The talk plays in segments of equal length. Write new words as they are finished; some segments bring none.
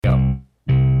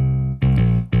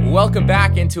welcome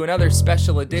back into another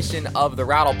special edition of the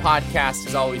Rattle Podcast.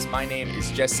 As always, my name is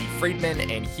Jesse Friedman,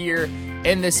 and here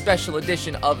in this special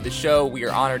edition of the show, we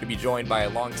are honored to be joined by a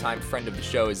longtime friend of the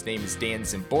show. His name is Dan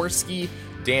Szymborski.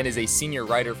 Dan is a senior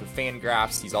writer for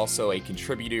FanGraphs. He's also a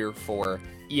contributor for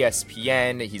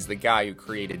ESPN. He's the guy who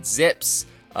created Zips.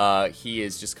 He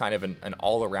is just kind of an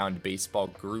all-around baseball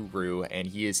guru, and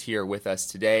he is here with us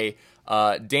today.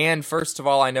 Dan, first of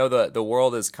all, I know the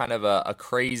world is kind of a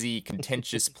crazy,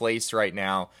 contentious place right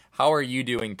now. How are you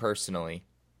doing personally?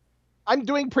 I'm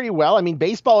doing pretty well. I mean,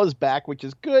 baseball is back, which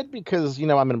is good because,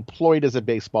 I'm employed as a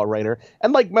baseball writer.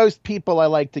 And like most people, I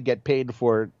like to get paid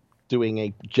for doing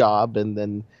a job and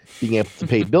then being able to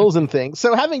pay bills and things.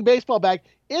 So having baseball back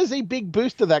is a big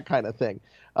boost to that kind of thing.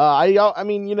 I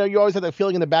mean, you always have that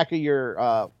feeling in the back of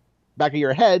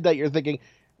your head that you're thinking,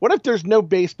 what if there's no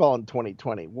baseball in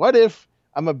 2020? What if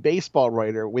I'm a baseball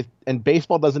writer and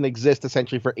baseball doesn't exist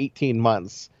essentially for 18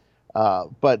 months?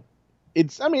 But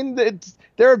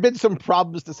there have been some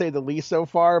problems to say the least so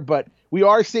far, but we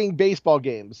are seeing baseball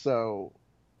games, so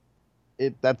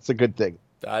that's a good thing.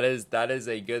 That is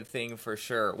a good thing for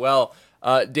sure. Well,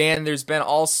 Dan, there's been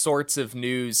all sorts of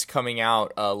news coming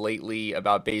out lately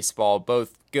about baseball,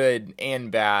 both good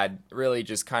and bad, really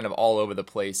just kind of all over the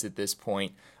place at this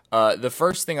point. The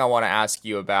first thing I want to ask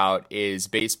you about is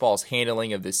baseball's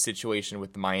handling of this situation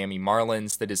with the Miami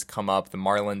Marlins that has come up. The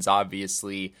Marlins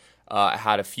obviously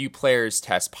had a few players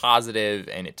test positive,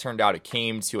 and it turned out it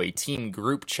came to a team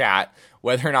group chat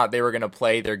whether or not they were going to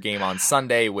play their game on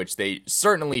Sunday, which they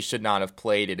certainly should not have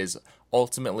played. It has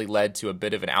ultimately led to a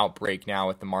bit of an outbreak now,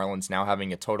 with the Marlins now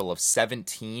having a total of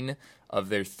 17 of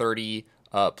their 30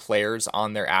 players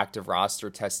on their active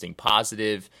roster testing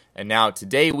positive. And now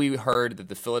today we heard that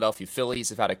the Philadelphia Phillies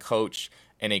have had a coach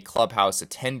and a clubhouse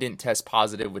attendant test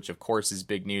positive, which of course is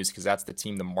big news because that's the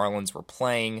team the Marlins were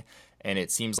playing. And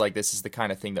it seems like this is the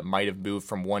kind of thing that might have moved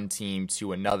from one team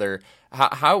to another.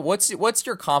 What's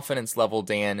your confidence level,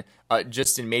 Dan,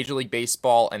 just in Major League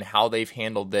Baseball and how they've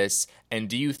handled this? And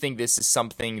do you think this is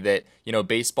something that,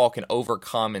 baseball can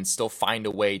overcome and still find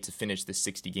a way to finish the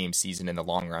 60-game season in the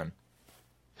long run?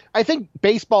 I think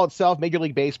baseball itself, Major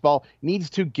League Baseball,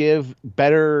 needs to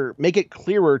make it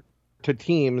clearer to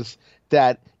teams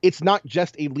that it's not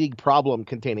just a league problem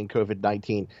containing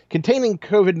COVID-19. Containing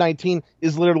COVID-19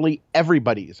 is literally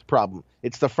everybody's problem.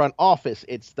 It's the front office,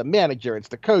 it's the manager, it's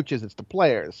the coaches, it's the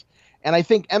players. And I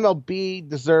think MLB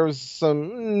deserves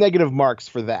some negative marks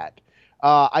for that.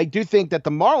 I do think that the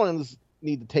Marlins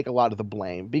need to take a lot of the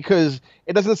blame because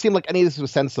it doesn't seem like any of this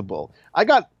was sensible. I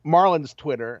got Marlins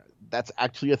Twitter. That's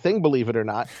actually a thing, believe it or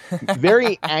not,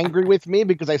 very angry with me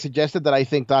because I suggested that I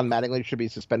think Don Mattingly should be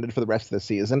suspended for the rest of the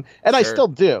season. And sure. I still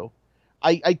do.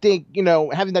 I think,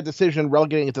 having that decision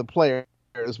relegating it to the players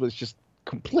was just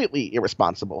completely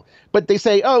irresponsible. But they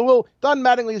say, oh, well, Don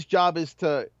Mattingly's job is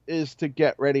to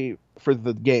get ready for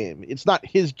the game. It's not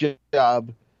his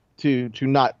job to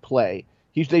not play.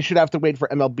 They should have to wait for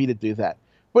MLB to do that.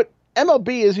 But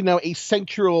MLB is, a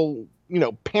central,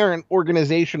 parent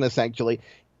organization, essentially.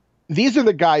 These are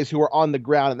the guys who are on the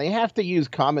ground, and they have to use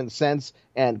common sense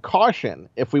and caution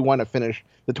if we want to finish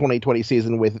the 2020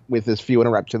 season with as few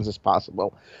interruptions as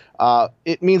possible.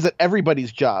 It means that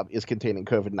everybody's job is containing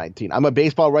COVID-19. I'm a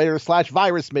baseball writer /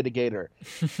 virus mitigator.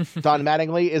 Don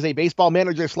Mattingly is a baseball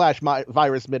manager /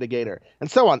 virus mitigator,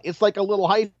 and so on. It's like a little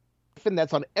hyphen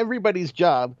that's on everybody's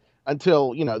job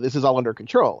until, this is all under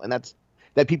control. And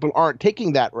that people aren't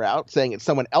taking that route, saying it's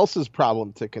someone else's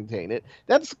problem to contain it.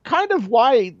 That's kind of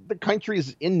why the country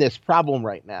is in this problem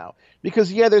right now.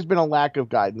 Because, there's been a lack of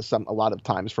guidance a lot of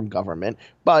times from government,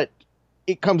 but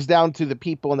it comes down to the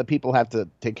people, and the people have to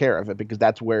take care of it because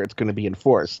that's where it's going to be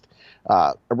enforced.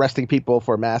 Arresting people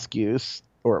for mask use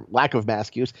or lack of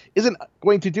mask use isn't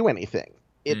going to do anything.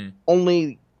 It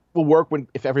only will work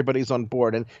if everybody's on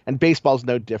board, and baseball's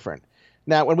no different.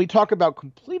 Now, when we talk about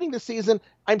completing the season,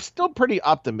 I'm still pretty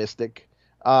optimistic.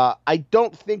 I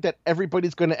don't think that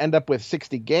everybody's going to end up with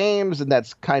 60 games, and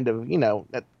that's kind of,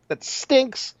 that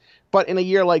stinks. But in a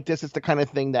year like this, it's the kind of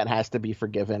thing that has to be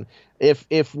forgiven.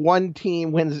 If one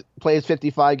team plays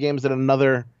 55 games and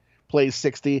another plays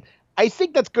 60, I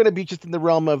think that's going to be just in the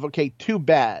realm of, okay, too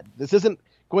bad. This isn't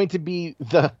going to be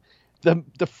the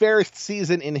fairest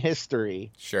season in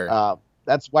history. Sure.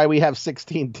 That's why we have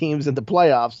 16 teams in the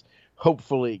playoffs.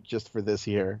 Hopefully just for this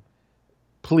year.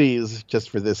 Please, just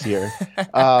for this year.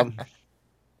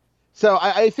 So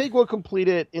I think we'll complete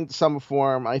it in some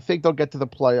form. I think they'll get to the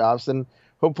playoffs. And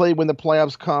hopefully when the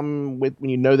playoffs come, when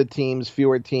the teams,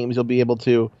 fewer teams, you'll be able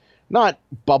to not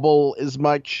bubble as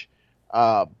much,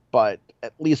 but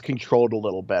at least controlled a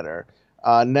little better.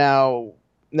 Now,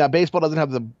 Now, baseball doesn't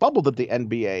have the bubble that the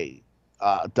NBA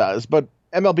does, but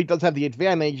MLB does have the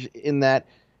advantage in that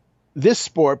this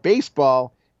sport,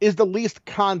 baseball, is the least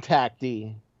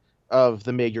contacty of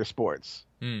the major sports.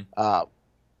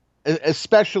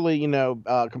 Especially,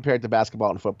 compared to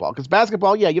basketball and football. Because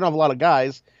basketball, yeah, you don't have a lot of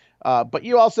guys, but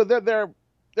you also they're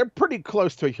pretty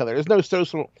close to each other. There's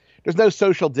no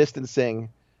social distancing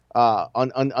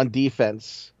on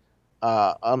defense,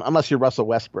 unless you're Russell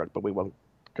Westbrook, but we won't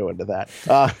go into that.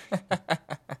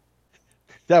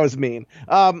 That was mean.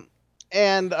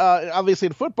 And obviously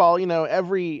in football,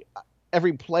 every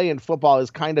play in football is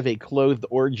kind of a clothed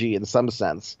orgy in some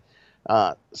sense.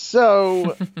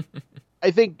 So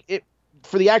I think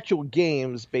for the actual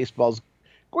games, baseball's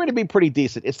going to be pretty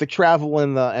decent. It's the travel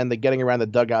and the getting around the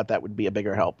dugout that would be a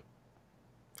bigger help.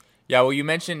 Yeah, well, you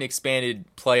mentioned expanded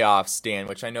playoffs, Dan,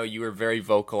 which I know you were very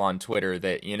vocal on Twitter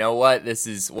that, you know what,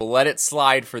 we'll let it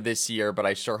slide for this year, but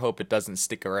I sure hope it doesn't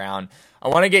stick around. I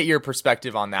want to get your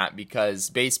perspective on that because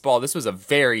baseball, this was a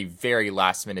very, very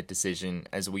last-minute decision,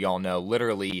 as we all know.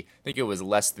 Literally, I think it was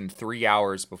less than 3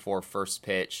 hours before first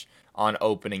pitch on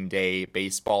opening day.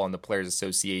 Baseball and the Players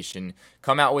Association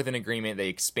come out with an agreement. They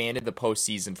expanded the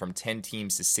postseason from 10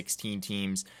 teams to 16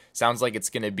 teams. Sounds like it's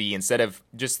going to be, instead of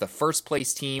just the first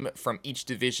place team from each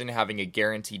division having a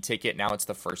guaranteed ticket, now it's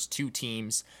the first 2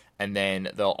 teams, and then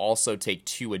they'll also take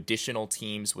 2 additional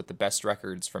teams with the best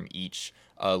records from each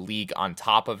league on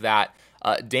top of that.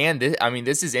 Dan,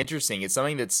 this is interesting. It's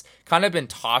something that's kind of been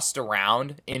tossed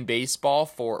around in baseball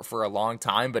for a long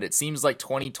time, but it seems like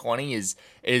 2020 is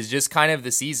just kind of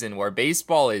the season where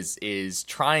baseball is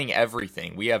trying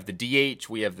everything. We have the DH,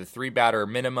 we have the 3-batter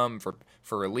minimum for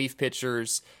relief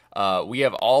pitchers. We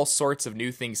have all sorts of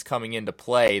new things coming into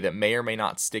play that may or may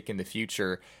not stick in the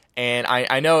future. And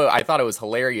I thought it was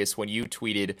hilarious when you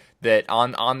tweeted that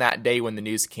on that day when the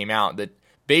news came out that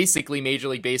basically Major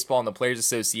League Baseball and the Players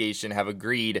Association have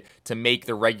agreed to make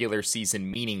the regular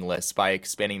season meaningless by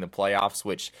expanding the playoffs,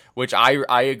 which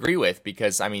I agree with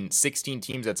because, 16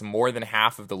 teams, that's more than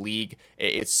half of the league.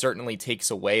 It certainly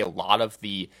takes away a lot of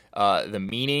the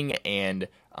meaning, and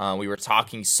we were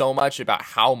talking so much about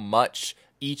how much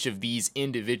each of these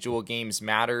individual games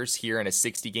matters here in a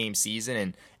 60-game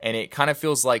season, and it kind of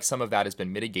feels like some of that has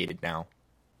been mitigated now.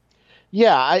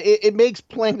 Yeah, it makes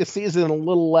playing the season a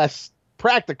little less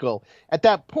practical. At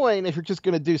that point, if you're just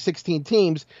going to do 16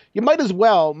 teams, you might as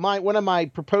well. One of my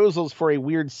proposals for a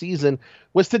weird season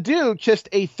was to do just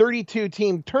a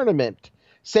 32-team tournament,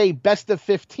 say best of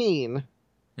 15.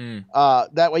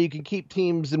 That way you can keep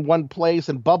teams in one place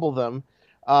and bubble them.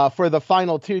 For the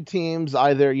final 2 teams,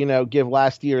 either, give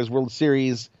last year's World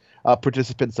Series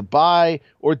participants a bye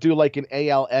or do like an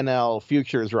AL-NL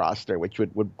futures roster, which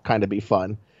would kind of be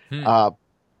fun.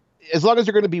 As long as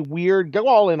you're going to be weird, go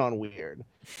all in on weird.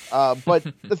 But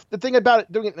the thing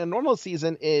about doing it in a normal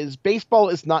season is baseball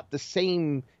is not the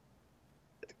same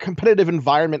competitive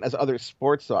environment as other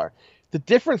sports are. The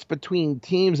difference between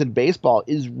teams in baseball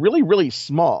is really, really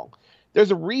small.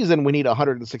 There's a reason we need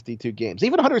 162 games.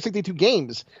 Even 162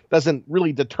 games doesn't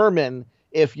really determine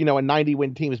if, a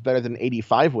 90-win team is better than an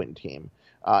 85-win team.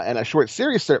 And a short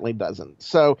series certainly doesn't.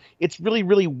 So it's really,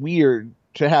 really weird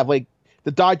to have,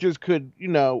 the Dodgers could,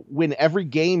 win every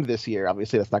game this year.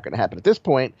 Obviously, that's not going to happen at this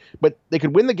point. But they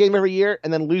could win the game every year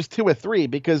and then lose 2 or 3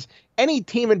 because any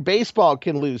team in baseball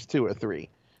can lose 2 or 3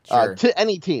 to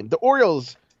any team. The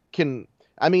Orioles can.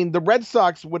 The Red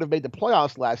Sox would have made the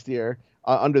playoffs last year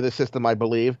under the system, I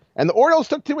believe. And the Orioles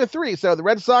took 2 or 3. So the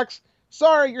Red Sox,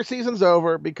 sorry, your season's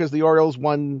over because the Orioles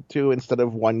won 2 instead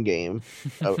of 1 game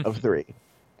of 3.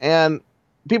 And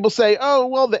people say, oh,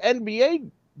 well, the NBA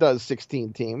does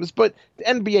 16 teams, but the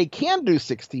NBA can do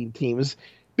 16 teams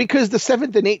because the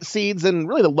 7th and 8th seeds and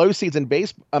really the low seeds in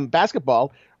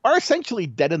basketball are essentially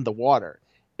dead in the water.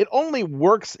 It only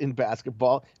works in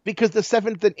basketball because the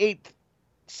 7th and 8th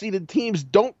seeded teams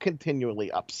don't continually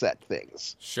upset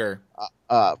things. Sure.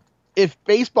 If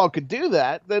baseball could do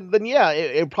that, then yeah,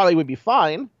 it probably would be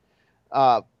fine.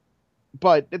 But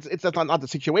it's not the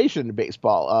situation in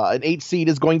baseball. An 8 seed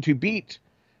is going to beat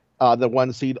the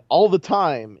 1 seed all the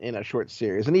time in a short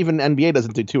series. And even NBA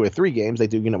doesn't do 2 or 3 games. They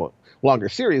do, longer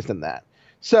series than that.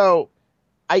 So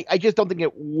I just don't think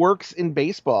it works in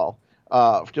baseball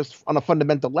just on a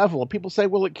fundamental level. And people say,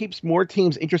 well, it keeps more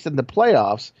teams interested in the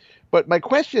playoffs. But my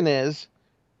question is,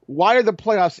 why are the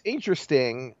playoffs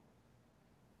interesting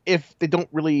if they don't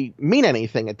really mean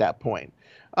anything at that point?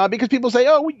 Because people say,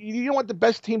 oh, you don't want the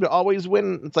best team to always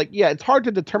win. It's like, yeah, it's hard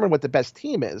to determine what the best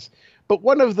team is. But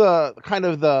one of the kind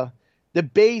of the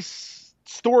base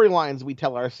storylines we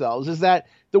tell ourselves is that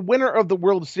the winner of the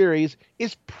World Series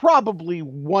is probably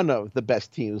one of the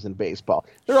best teams in baseball.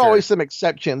 There are always some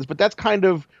exceptions, but that's kind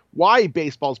of why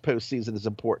baseball's postseason is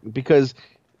important, because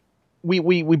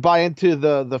we buy into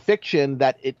the fiction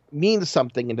that it means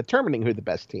something in determining who the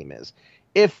best team is.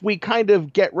 If we kind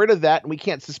of get rid of that and we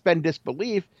can't suspend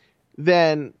disbelief,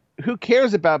 then who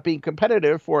cares about being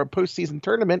competitive for a postseason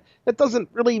tournament that doesn't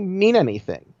really mean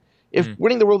anything? If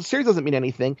winning the World Series doesn't mean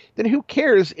anything, then who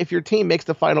cares if your team makes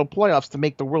the final playoffs to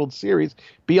make the World Series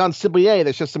beyond simply, hey,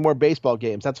 there's just some more baseball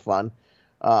games. That's fun.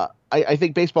 I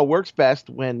think baseball works best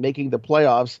when making the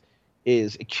playoffs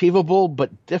is achievable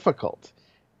but difficult.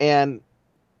 And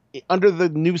under the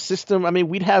new system, I mean,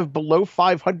 we'd have below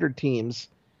 500 teams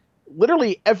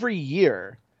literally every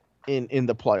year in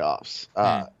the playoffs.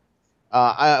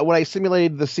 When I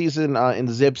simulated the season in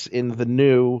Zips in the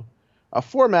new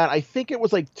format, I think it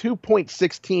was like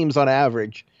 2.6 teams on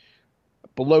average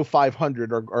below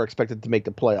 500 are expected to make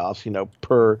the playoffs,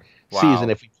 per season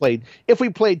if we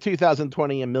played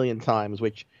 2020 a million times,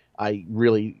 which I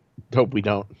really hope we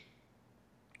don't.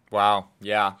 Wow.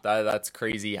 Yeah, that's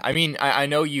crazy. I mean, I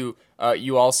know you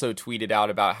also tweeted out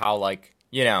about how, like,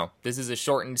 this is a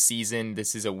shortened season.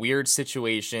 This is a weird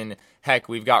situation. Heck,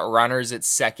 we've got runners at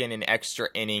second in extra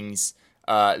innings.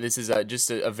 This is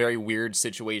just a very weird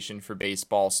situation for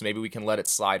baseball, so maybe we can let it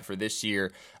slide for this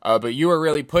year. But you are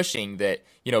really pushing that,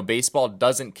 baseball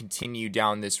doesn't continue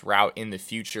down this route in the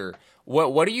future.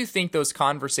 What do you think those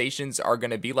conversations are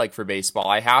going to be like for baseball?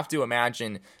 I have to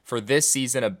imagine for this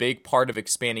season, a big part of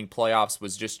expanding playoffs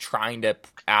was just trying to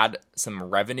add some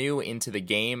revenue into the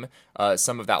game,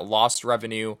 some of that lost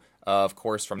revenue, of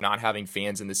course, from not having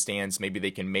fans in the stands. Maybe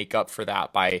they can make up for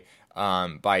that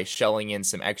by shelling in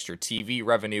some extra TV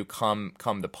revenue come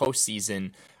the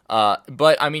postseason.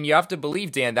 But I mean, you have to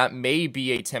believe, Dan, that may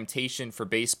be a temptation for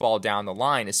baseball down the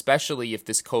line, especially if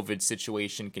this COVID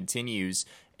situation continues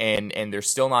and they're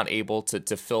still not able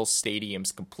to fill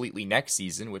stadiums completely next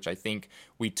season, which I think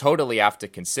we totally have to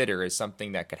consider as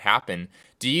something that could happen.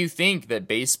 Do you think that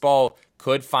baseball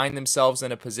could find themselves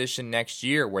in a position next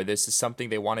year where this is something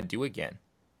they want to do again?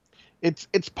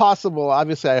 It's possible.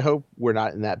 Obviously, I hope we're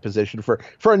not in that position for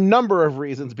a number of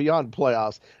reasons beyond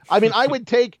playoffs. I mean, I would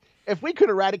take, if we could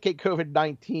eradicate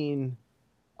COVID-19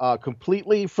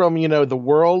 completely from, the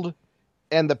world,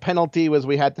 and the penalty was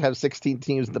we had to have 16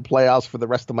 teams in the playoffs for the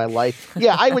rest of my life.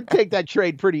 Yeah, I would take that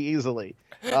trade pretty easily.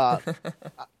 Yeah,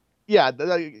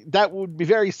 that would be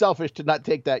very selfish to not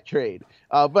take that trade.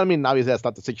 But I mean, obviously that's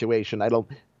not the situation.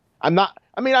 I'm not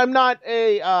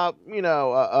a a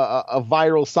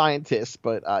viral scientist,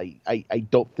 but I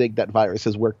don't think that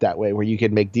viruses work that way, where you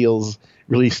can make deals,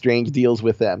 really strange deals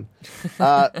with them.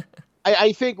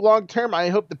 I think long term, I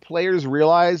hope the players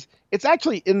realize it's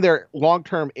actually in their long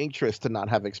term interest to not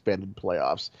have expanded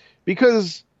playoffs,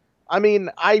 because I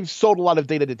mean, I've sold a lot of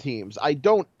data to teams. I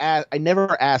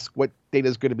never ask what data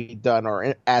is going to be done,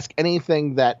 or ask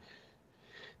anything that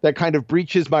kind of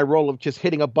breaches my role of just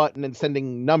hitting a button and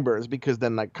sending numbers, because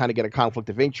then I kind of get a conflict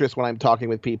of interest when I'm talking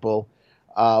with people.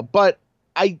 But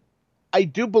I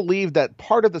do believe that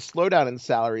part of the slowdown in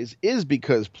salaries is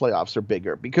because playoffs are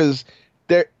bigger, because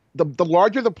the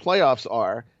larger the playoffs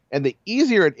are and the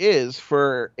easier it is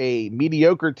for a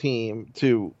mediocre team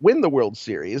to win the World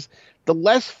Series, the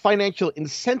less financial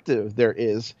incentive there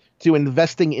is to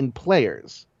investing in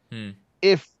players.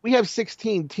 If we have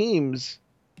 16 teams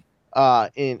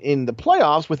in the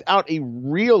playoffs without a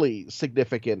really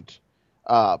significant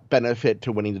benefit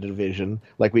to winning the division,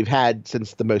 like we've had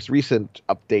since the most recent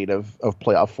update of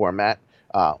playoff format,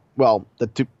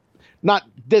 not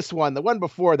this one, the one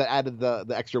before that added the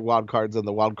extra wild cards and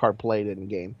the wild card played in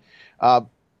game.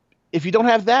 If you don't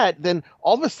have that, then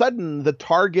all of a sudden the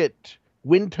target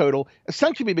win total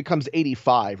essentially becomes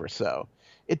 85 or so.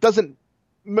 It doesn't.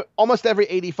 Almost every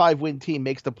 85 win team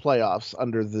makes the playoffs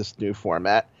under this new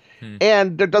format.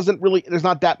 And there's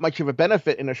not that much of a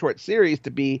benefit in a short series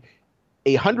to be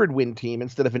a 100 win team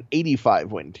instead of an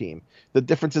 85 win team. The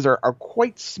differences are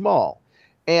quite small.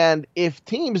 And if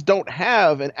teams don't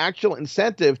have an actual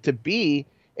incentive to be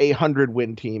a 100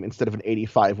 win team instead of an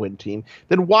 85 win team,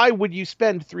 then why would you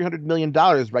spend $300 million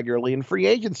regularly in free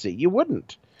agency? You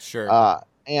wouldn't. Sure.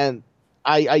 And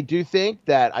I do think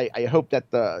that I hope that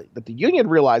the union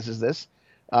realizes this.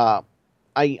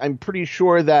 I'm pretty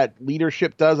sure that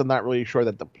leadership does. I'm not really sure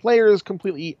that the players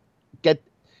completely get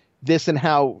this and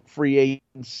how free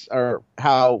agents or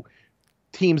how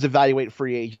teams evaluate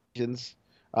free agents.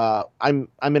 I'm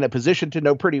in a position to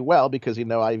know pretty well because,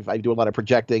 I do a lot of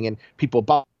projecting and people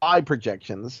buy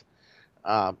projections.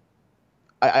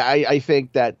 I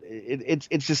think that it's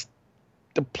just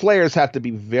the players have to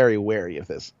be very wary of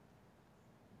this.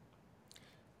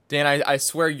 Dan, I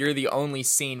swear you're the only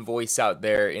sane voice out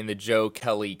there in the Joe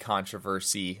Kelly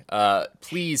controversy.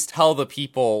 Please tell the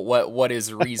people what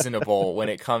is reasonable when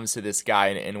it comes to this guy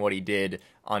and what he did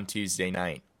on Tuesday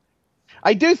night.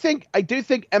 I do think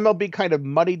MLB kind of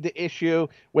muddied the issue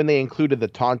when they included the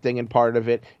taunting in part of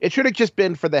it. It should have just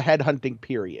been for the headhunting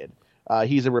period.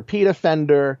 He's a repeat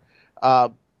offender.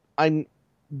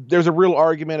 There's a real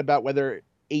argument about whether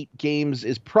 8 games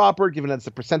is proper, given that it's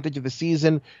a percentage of the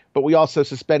season, but we also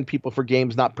suspend people for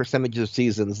games, not percentages of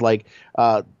seasons, like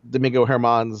Domingo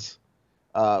Germán's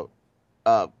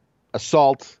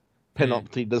assault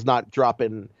penalty does not drop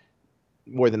in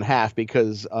more than half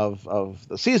because of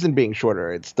the season being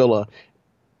shorter.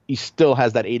 He still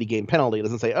has that 80-game penalty. It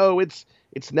doesn't say, oh, it's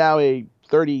now a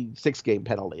 36-game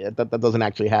penalty. That doesn't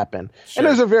actually happen. Sure. And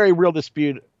there's a very real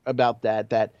dispute about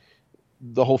that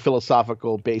the whole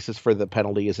philosophical basis for the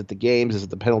penalty. Is it the games? Is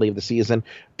it the penalty of the season?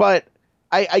 But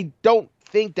I don't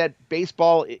think that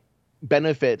baseball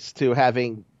benefits to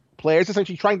having players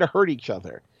essentially trying to hurt each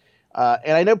other.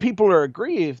 And I know people are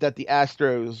aggrieved that the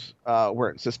Astros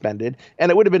weren't suspended, and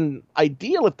it would have been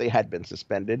ideal if they had been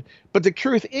suspended. But the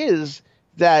truth is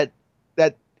that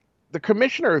the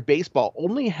commissioner of baseball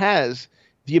only has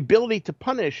the ability to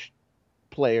punish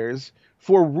players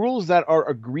for rules that are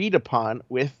agreed upon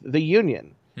with the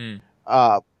union.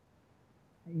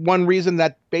 One reason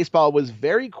that baseball was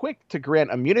very quick to grant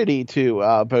immunity to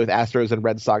both Astros and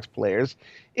Red Sox players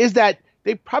is that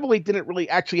they probably didn't really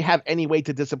actually have any way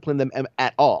to discipline them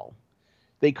at all.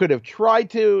 They could have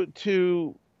tried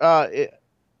to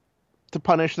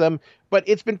punish them, but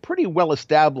it's been pretty well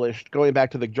established going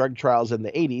back to the drug trials in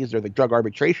the 80s or the drug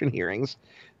arbitration hearings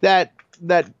that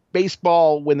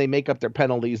baseball, when they make up their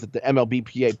penalties, that the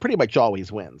MLBPA pretty much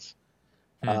always wins.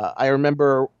 I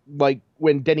remember like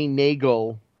when Denny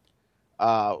Nagel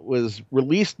was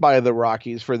released by the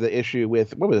Rockies for the issue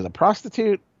with, what was it, a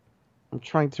prostitute? I'm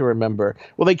trying to remember.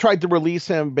 Well, they tried to release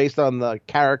him based on the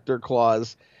character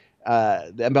clause.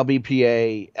 The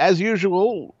MLBPA, as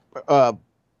usual,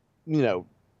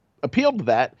 appealed to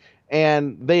that,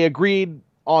 and they agreed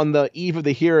on the eve of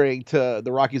the hearing the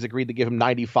Rockies agreed to give him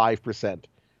 95%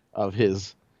 of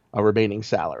his remaining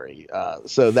salary.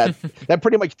 So that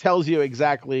pretty much tells you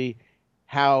exactly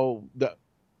how the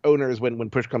owners, when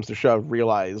push comes to shove,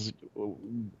 realize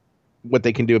what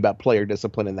they can do about player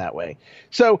discipline in that way.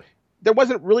 So there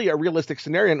wasn't really a realistic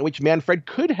scenario in which Manfred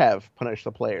could have punished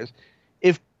the players.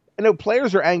 If I know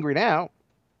players are angry now,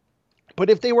 but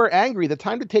if they were angry, the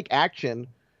time to take action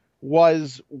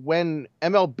was when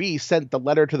MLB sent the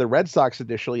letter to the Red Sox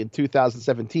initially in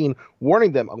 2017,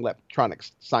 warning them of electronic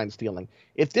sign stealing.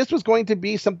 If this was going to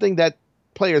be something that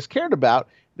players cared about,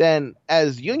 then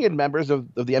as union members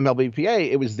of the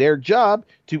MLBPA, it was their job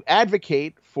to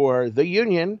advocate for the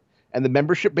union and the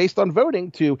membership based on voting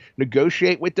to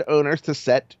negotiate with the owners to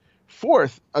set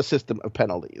forth a system of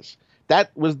penalties.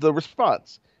 That was the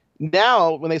response.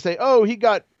 Now, when they say, oh, he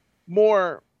got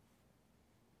more...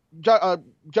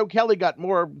 Joe Kelly got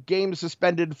more games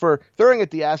suspended for throwing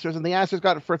at the Astros, and the Astros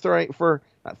got it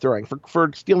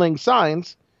for stealing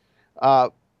signs.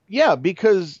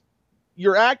 Because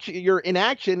your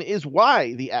inaction is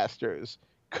why the Astros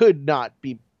could not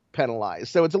be penalized.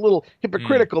 So it's a little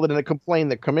hypocritical that in a complaint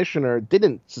the commissioner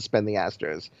didn't suspend the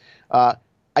Astros.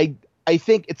 I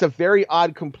think it's a very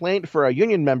odd complaint for a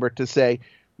union member to say,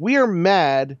 we are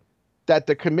mad that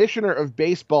the commissioner of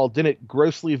baseball didn't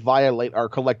grossly violate our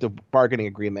collective bargaining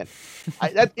agreement.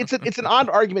 It's an odd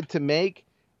argument to make,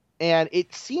 and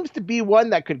it seems to be one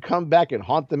that could come back and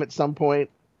haunt them at some point.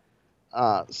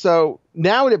 So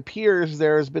now it appears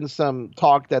there's been some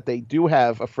talk that they do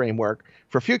have a framework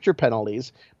for future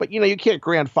penalties, but you can't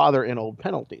grandfather in old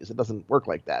penalties. It doesn't work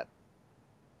like that.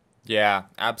 Yeah,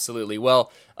 absolutely.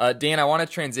 Well, Dan, I want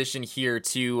to transition here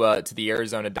to the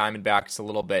Arizona Diamondbacks a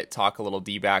little bit, talk a little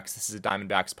D-backs. This is a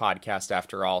Diamondbacks podcast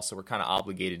after all, so we're kind of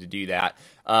obligated to do that.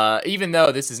 Even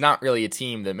though this is not really a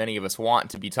team that many of us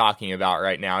want to be talking about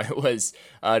right now, it was,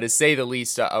 to say the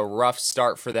least, a rough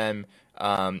start for them.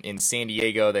 In San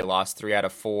Diego, they lost 3 out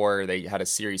of 4. They had a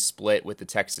series split with the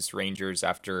Texas Rangers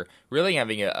after really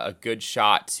having a good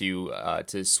shot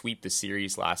to sweep the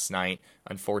series last night.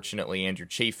 Unfortunately, Andrew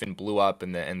Chafin blew up,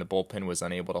 and the bullpen was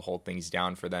unable to hold things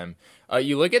down for them.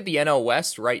 You look at the NL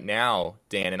West right now,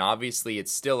 Dan, and obviously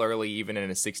it's still early, even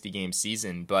in a 60-game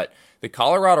season. But the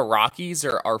Colorado Rockies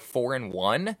are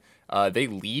 4-1. They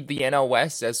lead the NL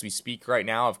West as we speak right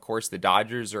now. Of course, the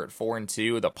Dodgers are at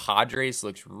 4-2. The Padres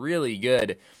looks really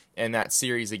good in that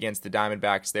series against the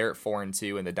Diamondbacks. They're at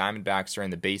 4-2, and the Diamondbacks are in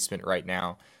the basement right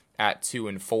now. at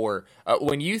 2-4.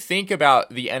 When you think about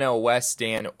the NL West,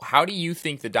 Dan, how do you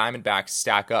think the Diamondbacks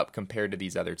stack up compared to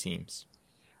these other teams?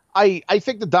 I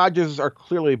think the Dodgers are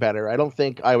clearly better. I don't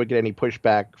think I would get any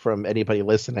pushback from anybody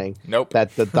listening. Nope.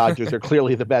 That the Dodgers are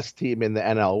clearly the best team in the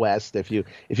NL West if you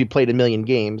played a million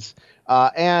games.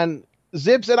 And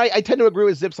Zips, and I tend to agree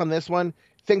with Zips on this one,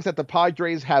 thinks that the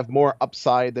Padres have more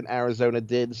upside than Arizona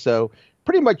did. So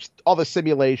pretty much all the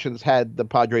simulations had the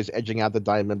Padres edging out the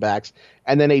Diamondbacks,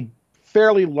 and then a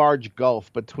fairly large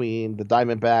gulf between the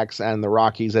Diamondbacks and the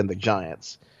Rockies and the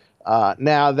Giants.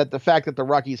 Now that the fact that the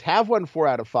Rockies have won 4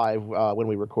 out of 5 when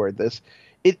we record this,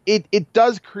 it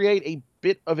does create a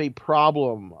bit of a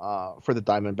problem for the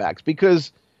Diamondbacks,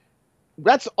 because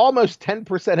that's almost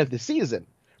 10% of the season.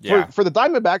 Yeah. For the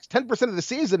Diamondbacks, 10% of the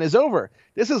season is over.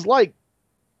 This is like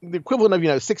the equivalent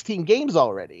of 16 games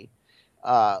already.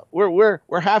 We're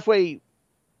halfway.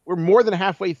 We're more than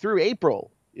halfway through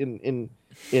April in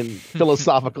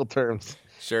philosophical terms.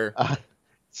 Sure.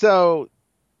 So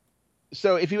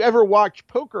if you ever watch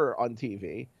poker on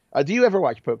TV, do you ever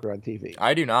watch poker on TV?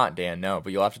 I do not, Dan. No,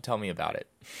 but you'll have to tell me about it.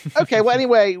 Okay. Well,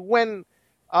 anyway, when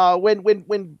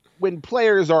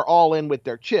players are all in with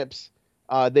their chips,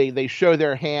 they show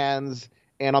their hands,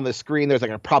 and on the screen there's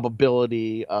like a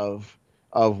probability of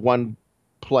one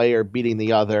player beating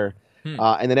the other,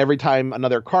 and then every time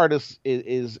another card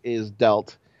is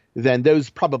dealt, then those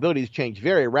probabilities change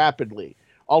very rapidly.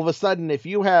 All of a sudden, if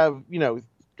you have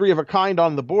 3 of a kind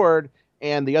on the board,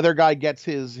 and the other guy gets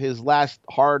his last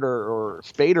heart or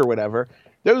spade or whatever,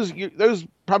 those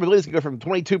probabilities can go from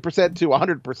 22% to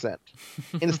 100%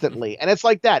 instantly. And it's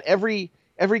like that. Every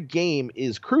game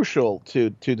is crucial to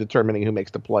determining who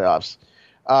makes the playoffs.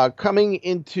 Coming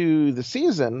into the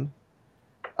season,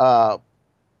 I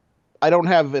don't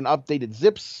have an updated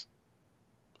Zips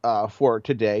for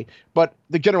today, but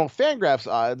the general FanGraphs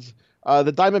odds,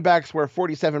 the Diamondbacks were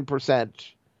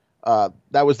 47%.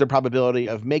 That was their probability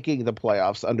of making the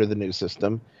playoffs under the new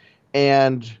system.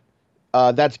 And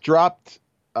that's dropped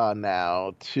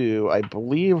now to, I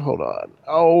believe, hold on.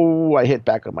 Oh, I hit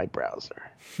back on my browser.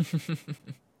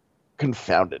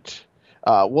 Confound it.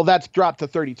 Well, that's dropped to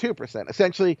 32%.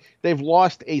 Essentially, they've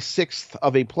lost a sixth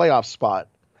of a playoff spot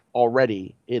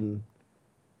already in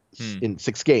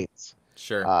 6 games.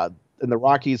 Sure. And the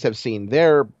Rockies have seen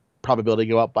their probability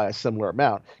go up by a similar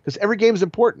amount, because every game is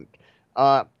important.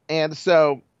 And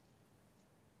so,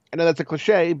 I know that's a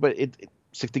cliche, but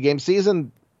 60-game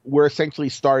season, we're essentially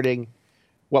starting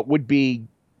what would be,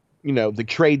 the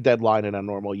trade deadline in a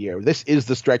normal year. This is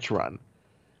the stretch run.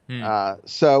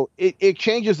 So it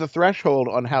changes the threshold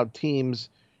on how teams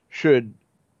should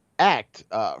act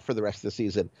for the rest of the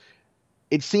season.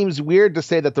 It seems weird to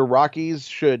say that the Rockies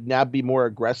should now be more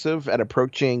aggressive at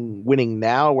approaching winning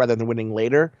now rather than winning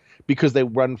later, because they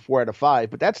run 4 out of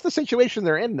 5. But that's the situation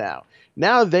they're in now.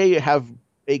 Now they have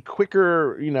a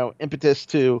quicker, impetus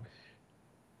to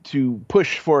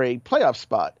push for a playoff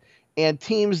spot. And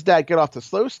teams that get off to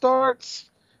slow starts,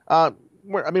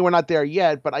 we're not there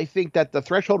yet, but I think that the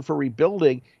threshold for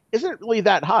rebuilding isn't really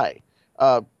that high.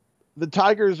 The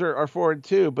Tigers are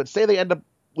 4-2, but say they end up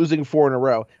losing 4 in a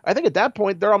row, I think at that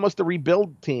point they're almost a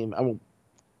rebuild team.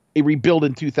 A rebuild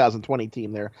in 2020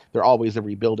 team. They're always a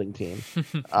rebuilding team.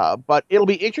 But it'll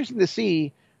be interesting to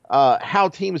see how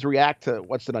teams react to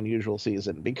what's an unusual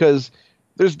season, because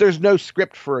there's no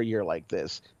script for a year like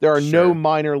this. There are no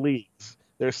minor leagues.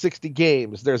 There's 60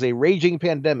 games. There's a raging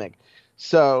pandemic.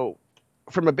 So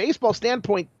from a baseball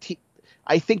standpoint,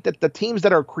 I think that the teams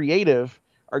that are creative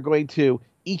are going to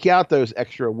eke out those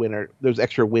extra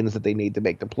wins that they need to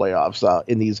make the playoffs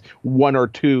in these 1 or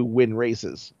 2 win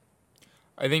races.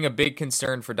 I think a big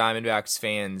concern for Diamondbacks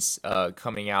fans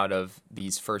coming out of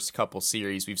these first couple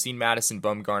series, we've seen Madison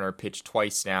Bumgarner pitch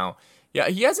twice now. Yeah,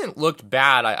 he hasn't looked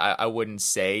bad, I wouldn't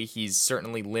say. He's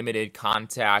certainly limited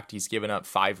contact. He's given up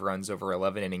 5 runs over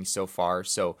 11 innings so far,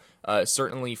 so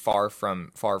certainly far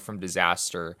from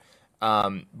disaster.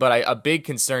 But a big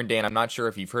concern, Dan, I'm not sure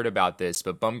if you've heard about this,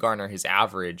 but Bumgarner has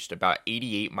averaged about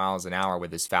 88 miles an hour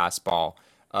with his fastball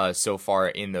so far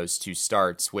in those 2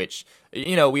 starts, which,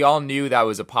 we all knew that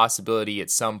was a possibility at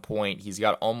some point. He's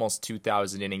got almost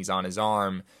 2,000 innings on his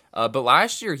arm. But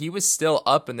last year, he was still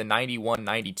up in the 91,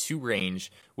 92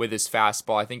 range with his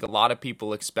fastball. I think a lot of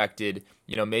people expected,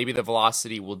 maybe the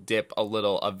velocity will dip a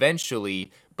little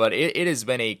eventually, but it has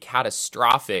been a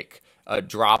catastrophic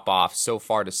drop-off so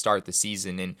far to start the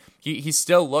season. And he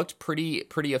still looked pretty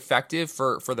effective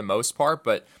for the most part,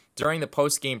 but during the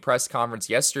post-game press conference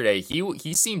yesterday,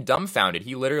 he seemed dumbfounded.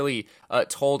 He literally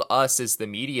told us as the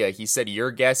media, he said, your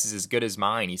guess is as good as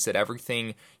mine. He said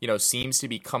everything, seems to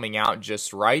be coming out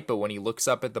just right, but when he looks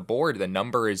up at the board, the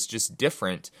number is just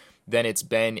different than it's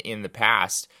been in the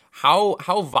past.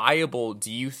 How viable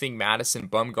do you think Madison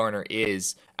Bumgarner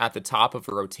is at the top of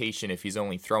a rotation if he's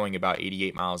only throwing about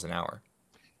 88 miles an hour?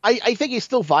 I think he's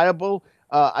still viable.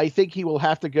 I think he will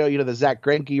have to go, the Zach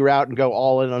Greinke route and go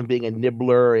all in on being a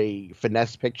nibbler, a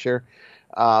finesse pitcher.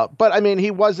 But I mean,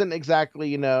 he wasn't exactly,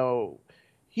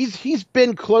 he's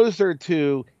been closer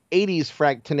to 80s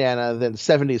Frank Tanana than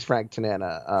 70s Frank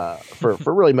Tanana for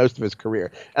really most of his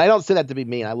career. And I don't say that to be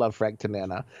mean. I love Frank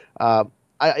Tanana.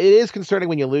 It is concerning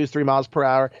when you lose 3 miles per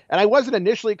hour. And I wasn't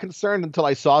initially concerned until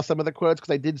I saw some of the quotes,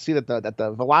 because I did see that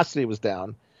the velocity was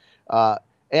down.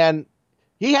 And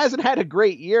he hasn't had a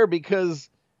great year because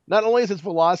not only is his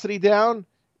velocity down,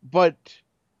 but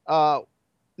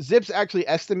Zips actually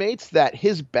estimates that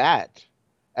his bat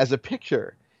as a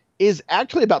pitcher is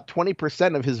actually about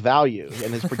 20% of his value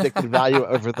and his predicted value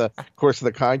over the course of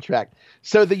the contract.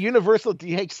 So the universal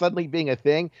DH suddenly being a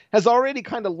thing has already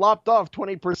kind of lopped off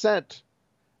 20%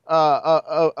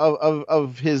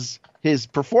 of his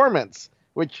performance,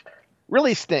 which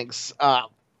really stinks.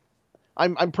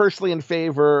 I'm personally in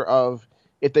favor of,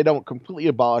 if they don't completely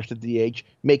abolish the DH,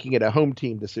 making it a home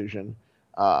team decision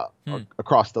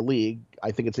across the league.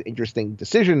 I think it's an interesting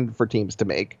decision for teams to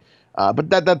make. But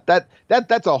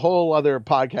that's a whole other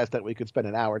podcast that we could spend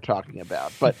an hour talking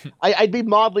about. But I'd be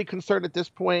mildly concerned at this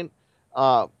point.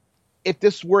 If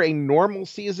this were a normal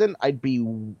season, I'd be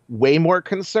way more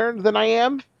concerned than I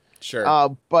am.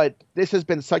 Sure. But this has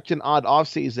been such an odd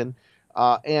offseason,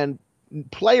 and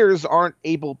pitchers aren't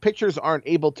able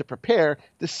to prepare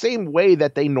the same way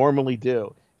that they normally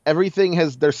do. Everything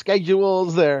has their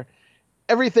schedules,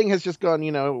 everything has just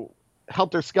gone,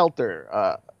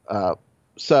 helter-skelter.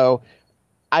 So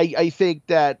I think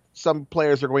that some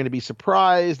players are going to be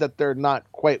surprised that they're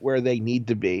not quite where they need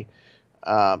to be.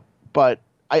 But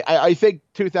I think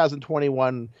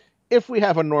 2021, if we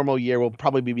have a normal year, will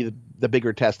probably be the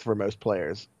bigger test for most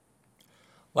players.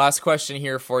 Last question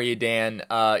here for you, Dan.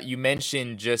 You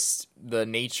mentioned just the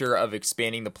nature of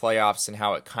expanding the playoffs and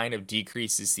how it kind of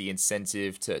decreases the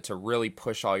incentive to really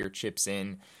push all your chips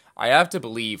in. I have to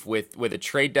believe with a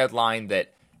trade deadline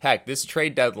that, heck, this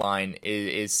trade deadline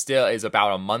is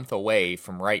about a month away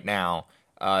from right now.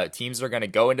 Teams are going to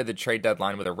go into the trade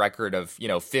deadline with a record of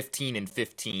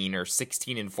 15-15 or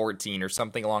 16-14 or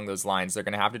something along those lines. They're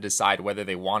going to have to decide whether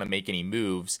they want to make any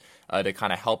moves to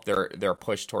kind of help their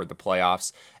push toward the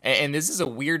playoffs. And this is a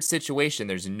weird situation.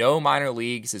 There's no minor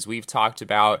leagues, as we've talked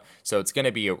about, so it's going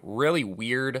to be really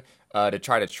weird to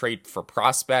try to trade for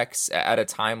prospects at a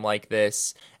time like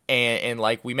this. And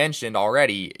like we mentioned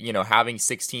already, having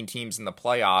 16 teams in the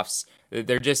playoffs,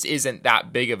 there just isn't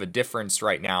that big of a difference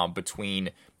right now between,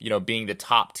 being the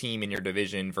top team in your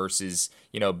division versus,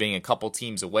 being a couple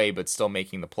teams away but still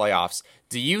making the playoffs.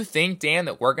 Do you think, Dan,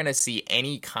 that we're going to see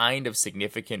any kind of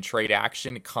significant trade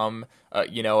action come,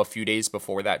 a few days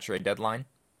before that trade deadline?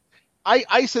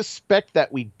 I suspect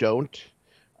that we don't.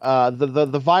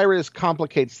 The virus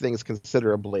complicates things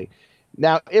considerably.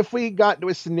 Now, if we got to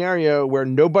a scenario where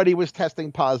nobody was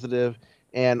testing positive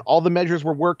and all the measures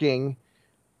were working,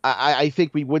 I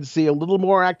think we would see a little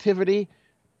more activity.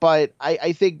 But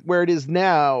I think where it is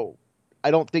now,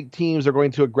 I don't think teams are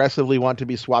going to aggressively want to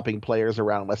be swapping players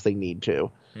around unless they need to.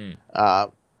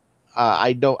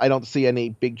 I don't see any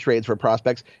big trades for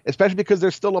prospects, especially because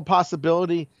there's still a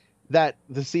possibility that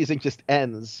the season just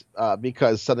ends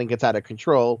because something gets out of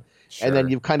control, Sure. And then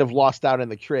you've kind of lost out in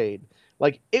the trade.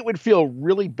 Like, it would feel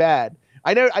really bad.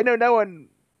 I know no one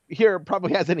here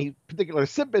probably has any particular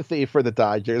sympathy for the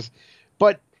Dodgers,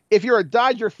 but if you're a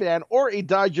Dodger fan or a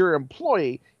Dodger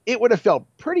employee, it would have felt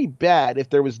pretty bad if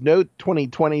there was no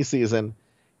 2020 season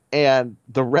and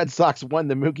the Red Sox won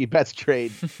the Mookie Betts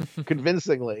trade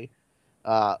convincingly.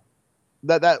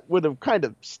 That would have kind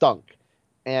of stunk.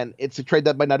 And it's a trade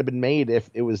that might not have been made if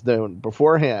it was known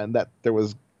beforehand that there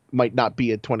might not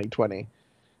be a 2020.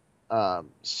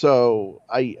 So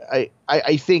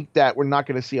I think that we're not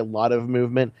going to see a lot of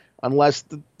movement unless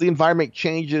the environment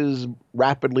changes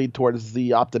rapidly towards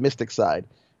the optimistic side,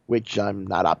 which I'm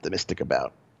not optimistic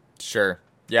about. Sure.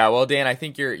 Yeah, well, Dan, I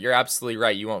think you're absolutely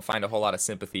right. You won't find a whole lot of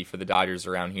sympathy for the Dodgers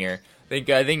around here.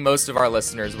 I think most of our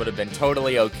listeners would have been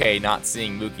totally okay not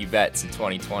seeing Mookie Betts in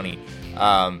 2020.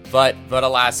 But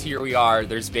alas, here we are.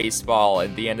 There's baseball.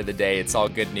 At the end of the day, it's all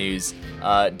good news.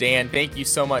 Dan, thank you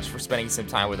so much for spending some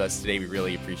time with us today. We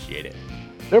really appreciate it.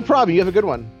 No problem. You have a good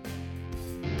one.